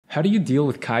How do you deal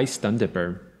with Kai's Stun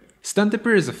Dipper? Stun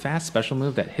Dipper is a fast special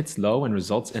move that hits low and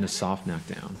results in a soft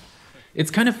knockdown. It's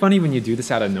kind of funny when you do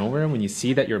this out of nowhere when you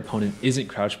see that your opponent isn't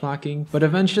crouch blocking, but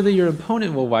eventually your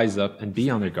opponent will wise up and be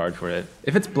on their guard for it.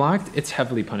 If it's blocked, it's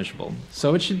heavily punishable,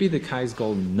 so it should be the Kai's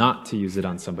goal not to use it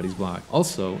on somebody's block.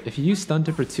 Also, if you use Stun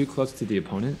Dipper too close to the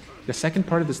opponent, the second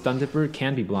part of the Stun Dipper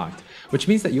can be blocked, which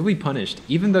means that you'll be punished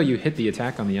even though you hit the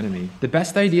attack on the enemy. The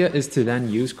best idea is to then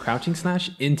use Crouching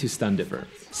Slash into Stun Dipper,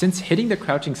 since hitting the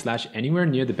Crouching Slash anywhere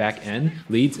near the back end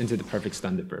leads into the perfect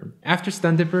Stun Dipper. After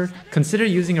Stun Dipper, consider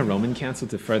using a Roman Cancel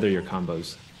to further your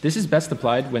combos. This is best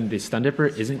applied when the Stun Dipper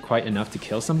isn't quite enough to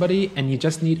kill somebody and you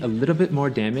just need a little bit more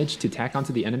damage to tack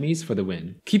onto the enemies for the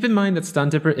win. Keep in mind that Stun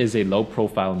Dipper is a low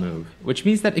profile move, which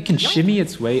means that it can shimmy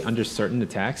its way under certain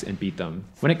attacks and beat them.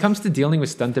 When it comes to dealing with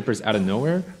Stun Dippers out of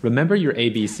nowhere, remember your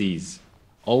ABCs.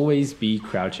 Always be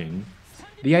crouching.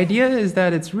 The idea is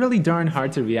that it's really darn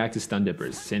hard to react to Stun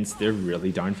Dippers since they're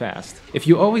really darn fast. If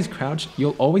you always crouch,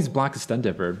 you'll always block a Stun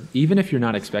Dipper, even if you're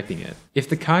not expecting it. If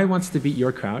the Kai wants to beat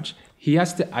your crouch, he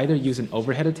has to either use an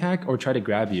overhead attack or try to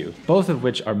grab you, both of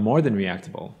which are more than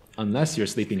reactable, unless you're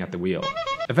sleeping at the wheel.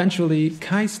 Eventually,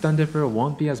 Kai's Stun Dipper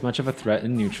won't be as much of a threat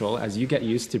in neutral as you get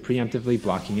used to preemptively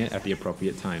blocking it at the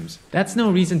appropriate times. That's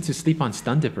no reason to sleep on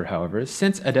Stun Dipper, however,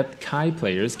 since adept Kai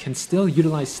players can still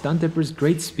utilize Stun Dipper's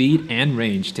great speed and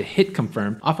range to hit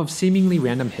confirm off of seemingly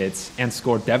random hits and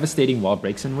score devastating wall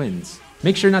breaks and wins.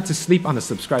 Make sure not to sleep on the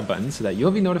subscribe button so that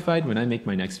you'll be notified when I make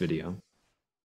my next video.